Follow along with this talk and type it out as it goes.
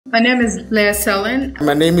My name is Leah Selin.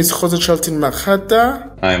 My name is Jose Chaltin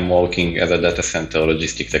Makhata. I'm working as a data center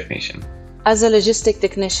logistic technician. As a logistic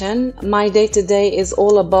technician, my day-to-day is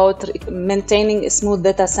all about maintaining smooth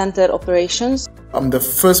data center operations. I'm the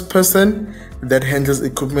first person that handles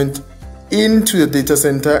equipment into the data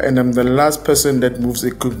center, and I'm the last person that moves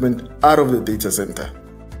equipment out of the data center.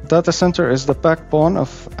 Data center is the backbone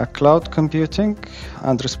of a cloud computing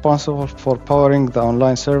and responsible for powering the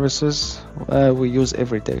online services we use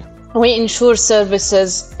every day. We ensure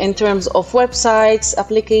services in terms of websites,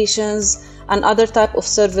 applications, and other type of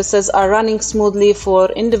services are running smoothly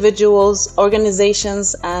for individuals,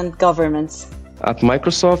 organizations, and governments. At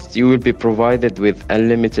Microsoft, you will be provided with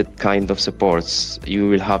unlimited kind of supports. You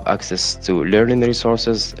will have access to learning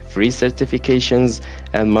resources, free certifications,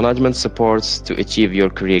 and management supports to achieve your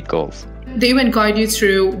career goals. They even guide you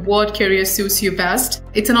through what career suits you best.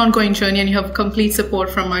 It's an ongoing journey and you have complete support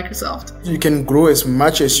from Microsoft. You can grow as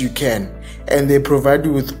much as you can, and they provide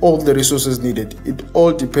you with all the resources needed. It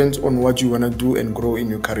all depends on what you want to do and grow in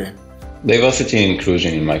your career. Diversity and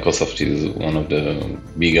inclusion in Microsoft is one of the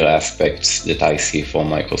bigger aspects that I see for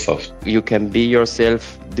Microsoft. You can be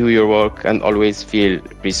yourself, do your work, and always feel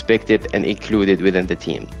respected and included within the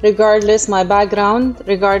team. Regardless my background,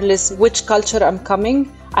 regardless which culture I'm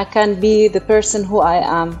coming, I can be the person who I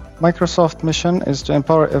am. Microsoft's mission is to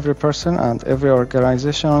empower every person and every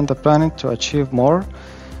organization on the planet to achieve more.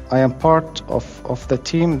 I am part of the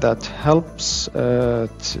team that helps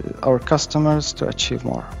our customers to achieve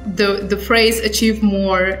more. The phrase achieve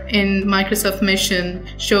more in Microsoft mission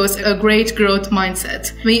shows a great growth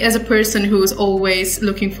mindset. Me as a person who is always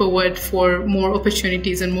looking forward for more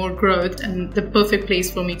opportunities and more growth, and the perfect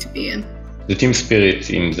place for me to be in. The team spirit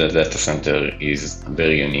in the data center is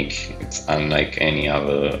very unique. It's unlike any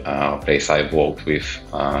other place I've worked with.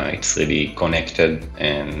 It's really connected,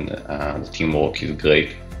 and the teamwork is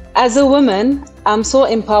great. As a woman, I'm so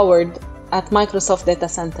empowered at Microsoft Data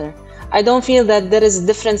Center. I don't feel that there is a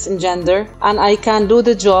difference in gender, and I can do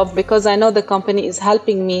the job because I know the company is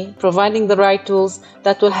helping me, providing the right tools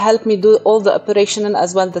that will help me do all the operational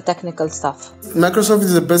as well the technical stuff. Microsoft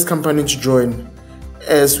is the best company to join,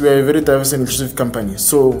 as we are a very diverse and inclusive company.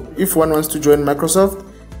 So if one wants to join Microsoft,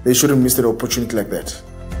 they shouldn't miss an opportunity like that.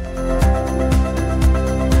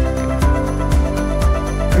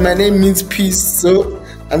 My name means peace, so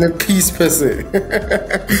I'm a peace person.